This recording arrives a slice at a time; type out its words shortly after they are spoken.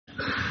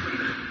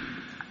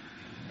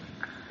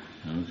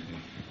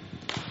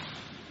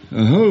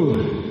I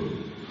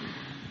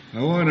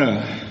want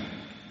to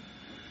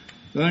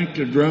thank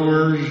the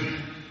drummers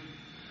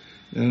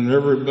and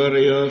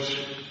everybody else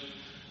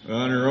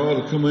around here,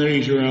 all the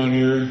committees around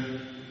here.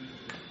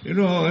 You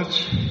know,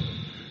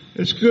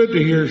 it's good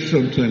to hear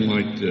something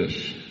like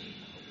this,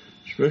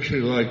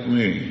 especially like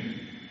me.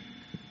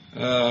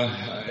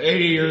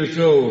 80 years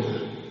old,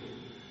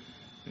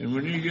 and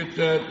when you get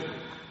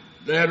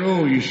that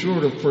old, you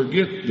sort of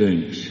forget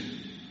things.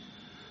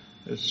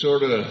 It's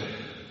sort of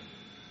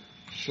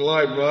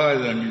slide by,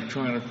 then you're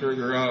trying to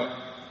figure out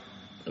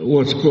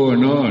what's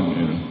going on,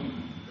 you know.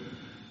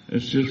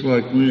 It's just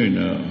like me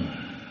now.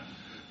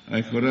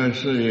 Like what I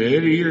say,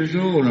 80 years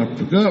old, and I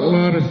forgot a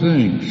lot of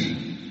things.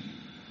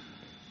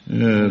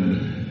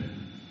 And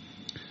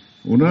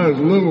when I was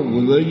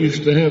little, they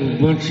used to have a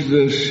bunch of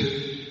this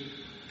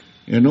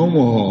in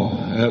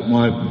Omaha at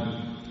my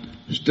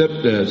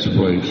stepdad's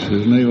place.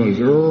 His name was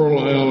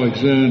Earl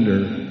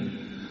Alexander.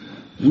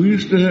 We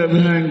used to have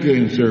hand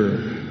games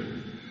there.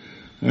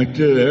 I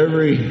tell you,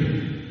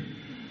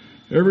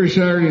 every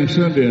Saturday and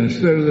Sunday,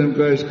 instead of them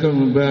guys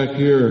coming back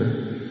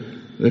here,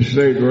 they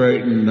stayed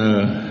right in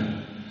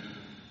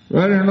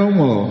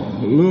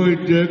Omaha. Louis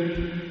Dick,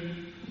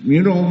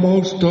 you know,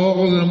 most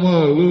all of them,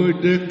 Louis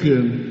Dick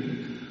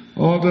and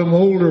all them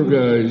older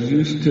guys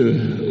used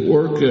to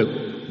work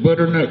at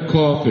Butternut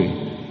Coffee.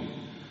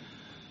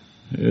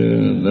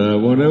 And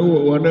when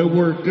they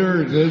worked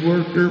there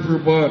for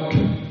about,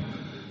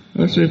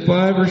 I'd say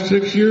 5 or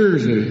 6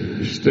 years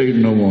they stayed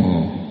in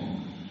Omaha.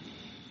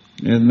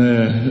 And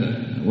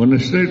when they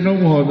stayed in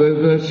Omaha,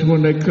 that's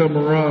when they come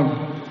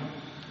around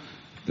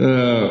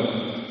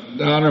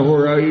down there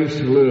where I used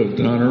to live,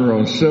 down there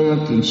on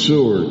 7th and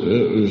Seward.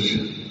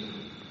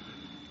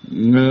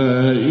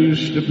 It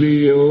used to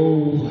be an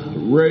old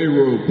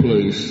railroad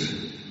place,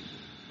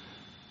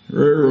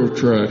 railroad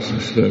tracks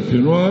and stuff.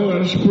 You know,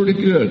 that's pretty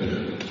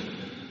good.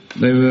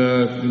 They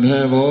can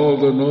have all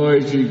the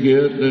noise you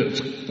get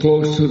that's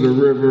close to the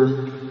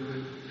river.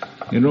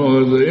 You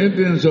know, the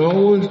Indians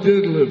always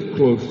did live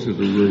close to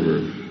the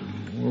river.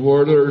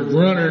 Where there's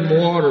running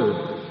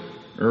water,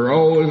 there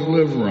always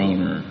live around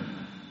there.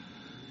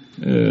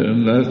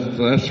 And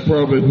that's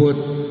probably what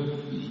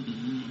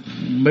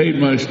made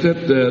my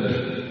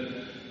stepdad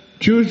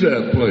choose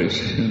that place.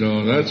 You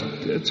know,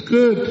 it's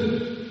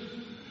good.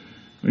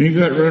 When you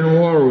got running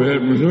water, we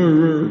had Missouri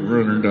River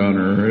running down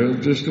there. It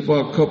was just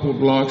about a couple of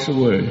blocks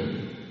away.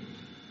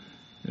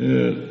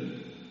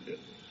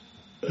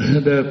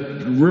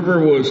 That river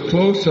was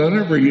close. I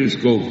never used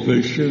to go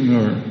fishing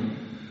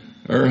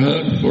or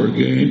hunting for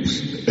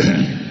games.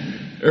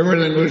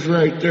 Everything was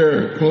right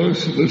there,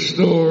 close to the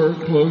store,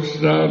 close to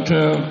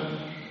downtown.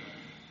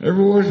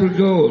 Everywhere we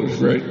go, it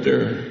was right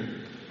there.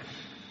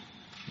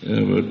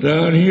 But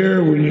down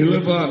here, when you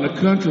live out in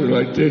the country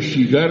like this,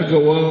 you got to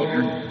go out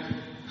and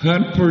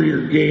hunt for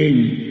your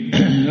game,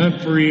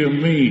 hunt for your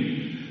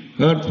meat,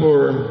 hunt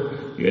for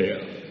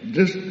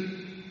just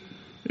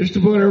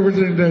about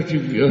everything that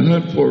you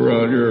hunt for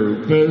around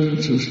here,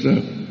 pheasants and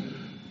stuff.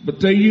 But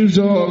they use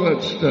all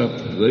that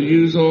stuff. They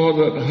use all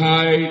that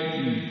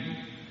hide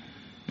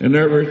and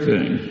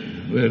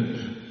everything. But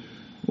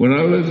when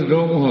I lived in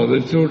Omaha,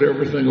 they threw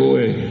everything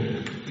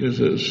away because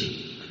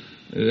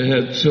they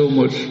had so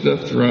much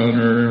stuff around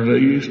there. They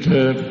used to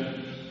have,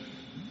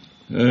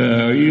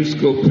 I used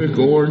to go pick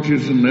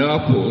oranges and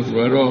apples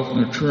right off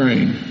in the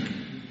train.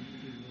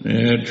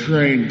 They had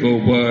train go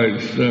by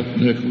and stuff,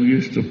 and we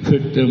used to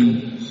pick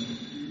them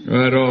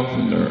right off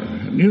in there.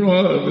 And you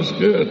know, it was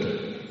good.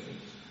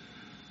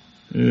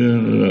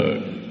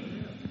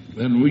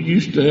 And we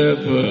used to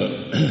have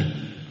a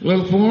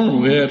little farm.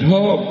 We had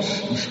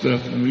hogs and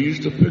stuff, and we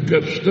used to pick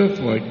up stuff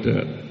like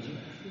that.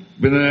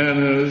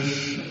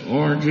 Bananas,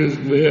 oranges,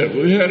 we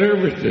had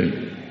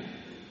everything.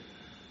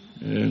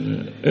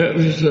 And it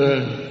was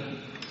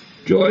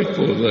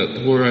joyful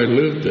that where I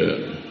lived at.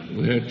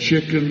 We had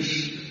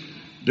chickens,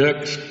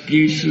 ducks,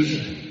 geese.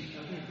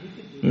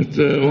 But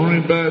the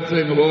only bad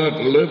thing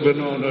about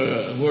living on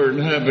where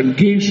and having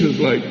geese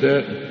like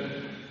that,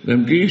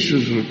 them geese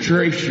will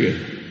trace you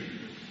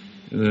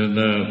and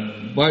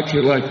then bite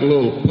you like a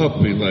little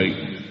puppy, like.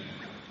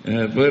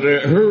 But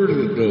it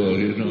hurted though,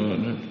 you know.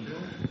 And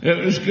it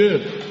was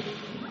good.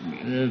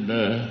 And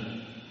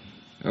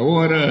I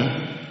want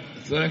to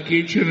thank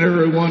each and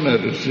every one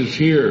of us that's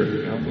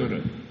here. I'm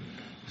going to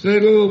say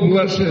a little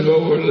blessing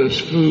over this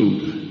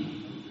food.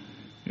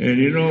 And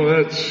you know,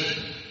 that's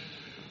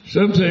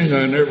something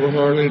I never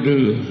hardly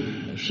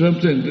do.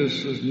 Something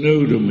this is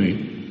new to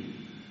me.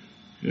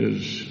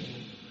 Is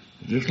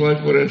just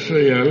like what I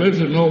say, I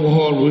lived in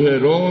Omaha and we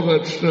had all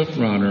that stuff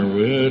around there.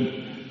 We had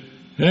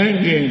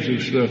hand games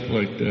and stuff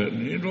like that.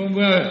 And you know,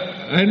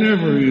 I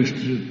never used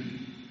to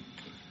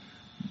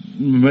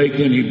make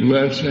any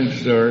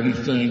blessings or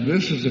anything.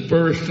 This is the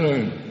first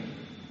time.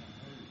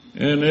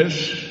 And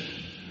it's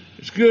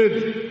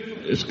good.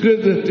 It's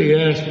good that they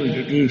asked me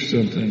to do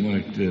something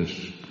like this.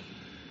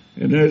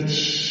 And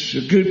it's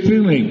a good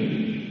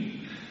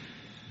feeling.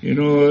 You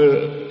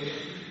know,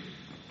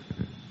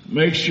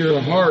 makes your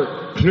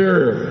heart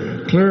clearer.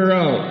 clear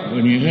out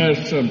when you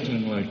have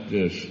something like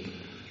this.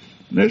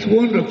 And that's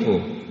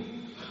wonderful.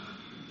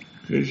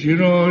 Because, you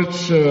know,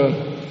 it's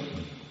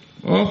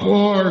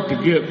awful hard to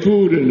get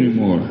food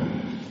anymore.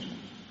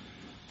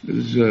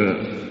 Because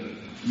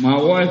my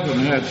wife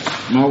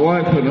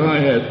and I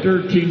had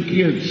 13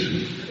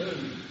 kids.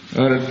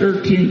 Out of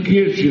 13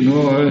 kids, you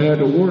know, I had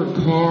to work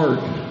hard.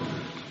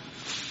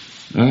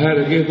 I had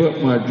to give up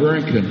my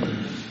drinking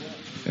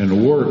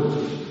and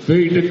work,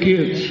 feed the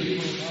kids.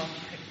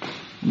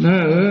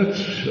 Now,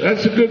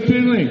 that's a good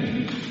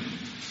feeling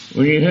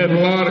when you have a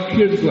lot of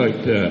kids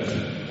like that.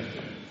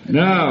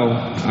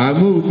 Now, I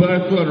moved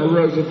back on a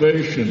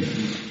reservation.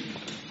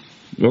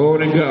 I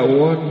only got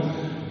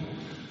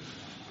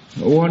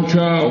one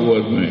child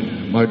with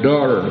me, my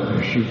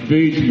daughter. She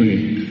feeds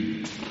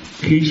me,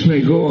 keeps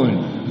me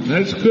going.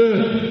 That's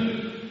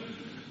good.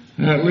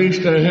 At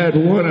least I had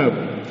one of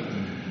them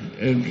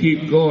and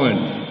keep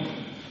going.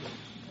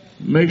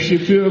 Makes you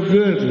feel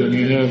good when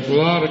you have a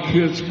lot of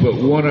kids, but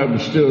one of them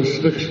still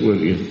sticks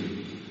with you.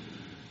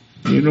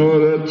 You know,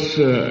 that's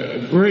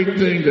a great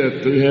thing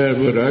that we have,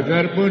 but I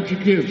got a bunch of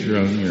kids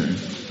around here.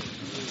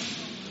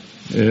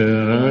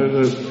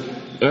 And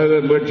I have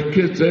a bunch of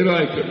kids, they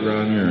like it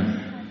around here.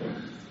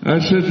 I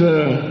said,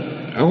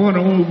 I want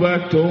to move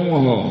back to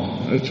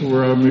Omaha. That's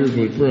where I'm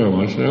usually from.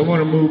 I said, I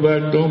want to move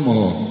back to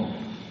Omaha.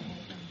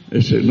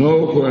 They said,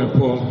 no,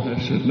 Grandpa. I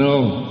said,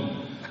 no.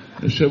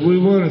 They said, we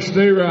want to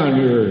stay around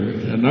here.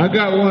 And I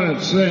got one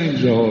that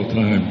sings all the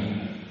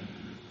time.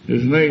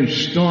 His name's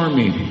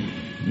Stormy.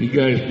 You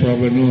guys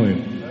probably know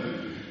him.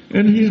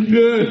 And he's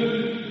good.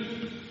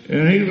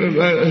 And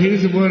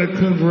he's the one that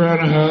comes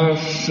around the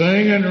house,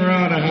 singing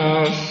around the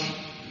house.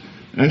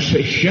 I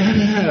say, shut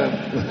up.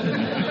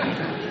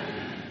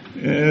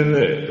 And,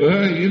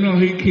 well, you know,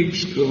 he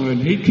keeps going.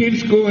 He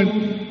keeps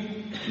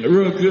going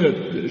real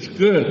good. It's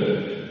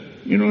good.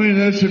 You know, and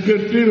that's a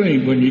good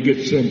feeling when you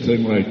get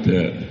something like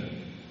that.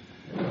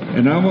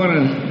 And I want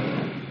to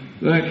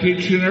thank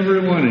each and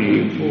every one of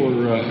you for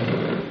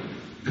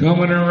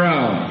coming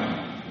around.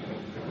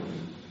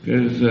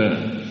 Because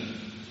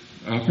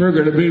I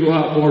figured there'd be a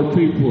lot more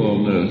people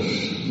on this,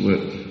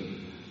 but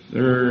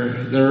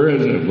there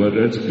isn't. But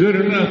it's good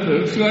enough.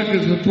 It's like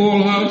it's a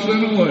full house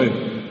anyway.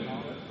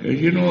 Because,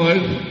 you know,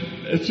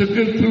 it's a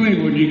good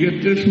feeling when you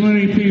get this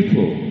many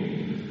people.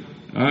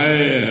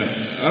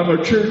 I'm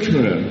a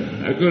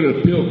churchman. I go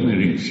to PILT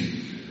meetings.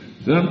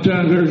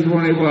 Sometimes there's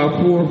only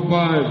about 4 or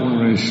 5 when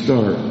they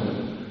start.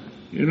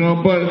 You know,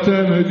 by the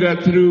time we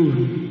got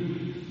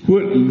through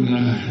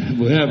quitting,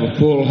 we have a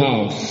full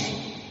house.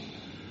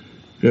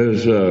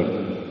 Because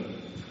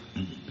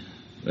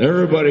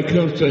everybody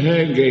comes to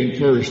hand game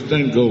first,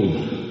 then go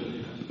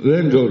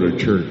to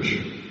church.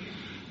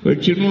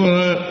 But you know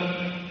what?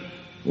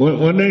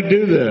 When they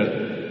do that,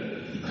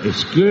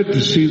 it's good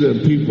to see them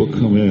people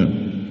come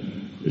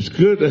in. It's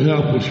good to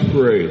help us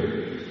pray.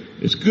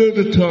 It's good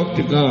to talk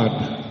to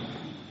God.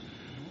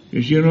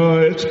 Because you know,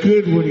 it's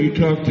good when you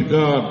talk to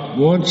God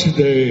once a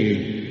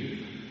day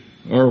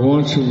or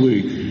once a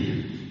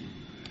week.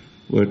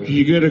 But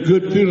you get a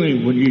good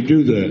feeling when you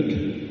do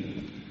that.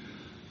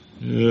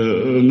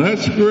 And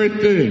that's a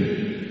great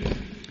thing.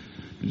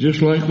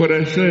 Just like what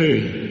I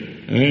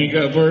say, I ain't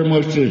got very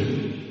much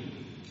to...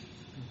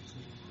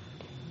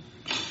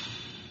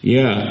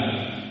 Yeah.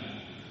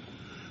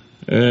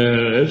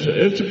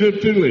 It's a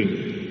good feeling.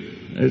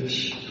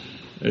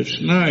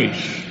 It's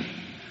nice.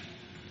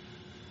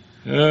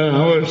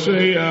 I would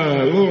say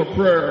a little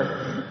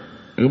prayer.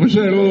 I'm going to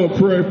say a little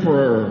prayer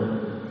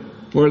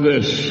for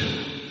this.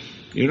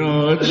 You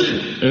know,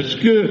 it's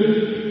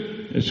good.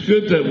 It's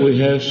good that we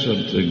have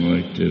something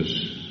like this.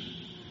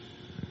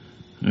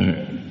 All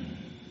right.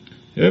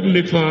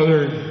 Heavenly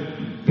Father,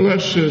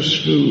 bless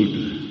this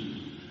food.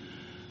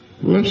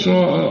 Bless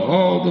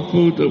all the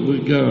food that we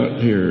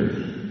got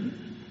here.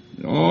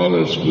 All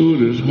this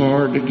food is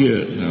hard to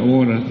get. And I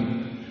want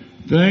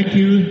to thank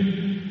you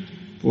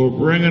for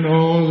bringing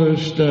all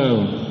this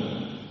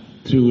down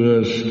to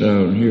us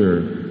down here,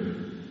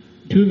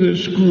 to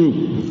this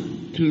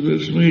group, to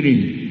this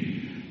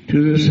meeting,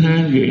 to this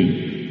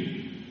hanging.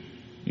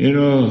 You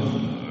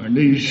know,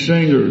 these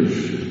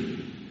singers,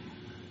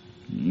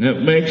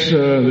 that makes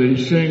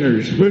these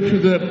singers, especially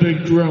that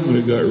big drum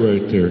we got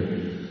right there,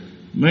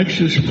 makes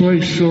this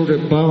place sort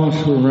of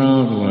bounce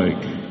around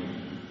like.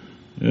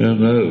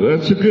 And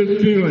that's a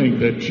good feeling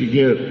that you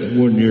get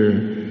when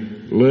your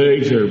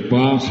legs are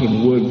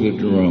bouncing with the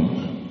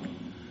drum.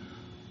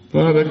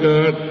 Father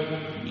God,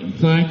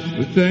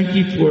 thank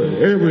you for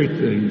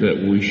everything that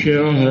we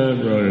shall have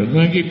right here.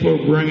 Thank you for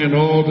bringing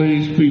all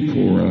these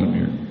people around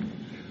here.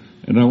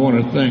 And I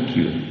want to thank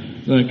you.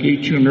 Thank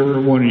each and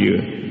every one of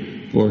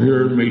you for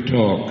hearing me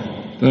talk.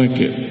 Thank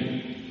you.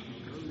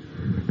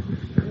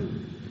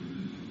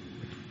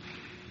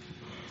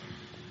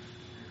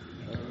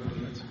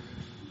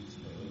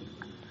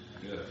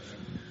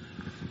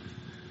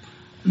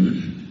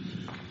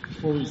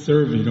 Before we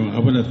serve, you know, I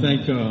want to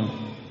thank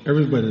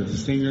everybody, the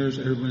singers,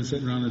 everyone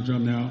sitting around the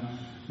drum now.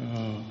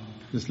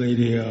 This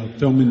lady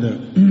filming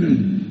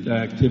the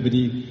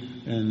activity.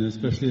 and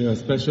especially a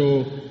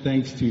special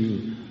thanks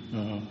to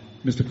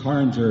Mr.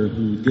 Carringer,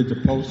 who did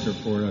the poster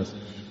for us.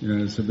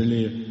 It's a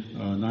really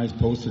nice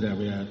poster that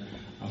we had.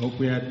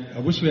 I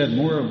wish we had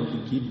more of it. We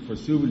could keep it for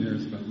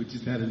souvenirs, but we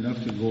just had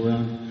enough to go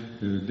around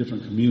to the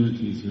different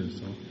communities here.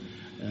 So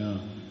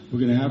we're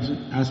going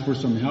to ask for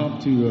some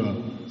help to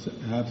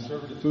have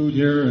serve the food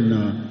here,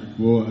 and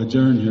we'll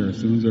adjourn here as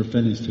soon as they're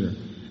finished here.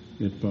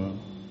 If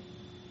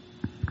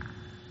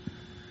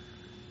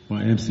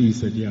my MC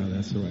said, yeah,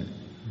 that's all right.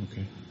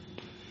 Okay.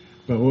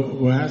 But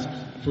we'll ask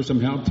for some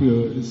help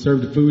to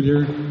serve the food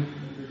here.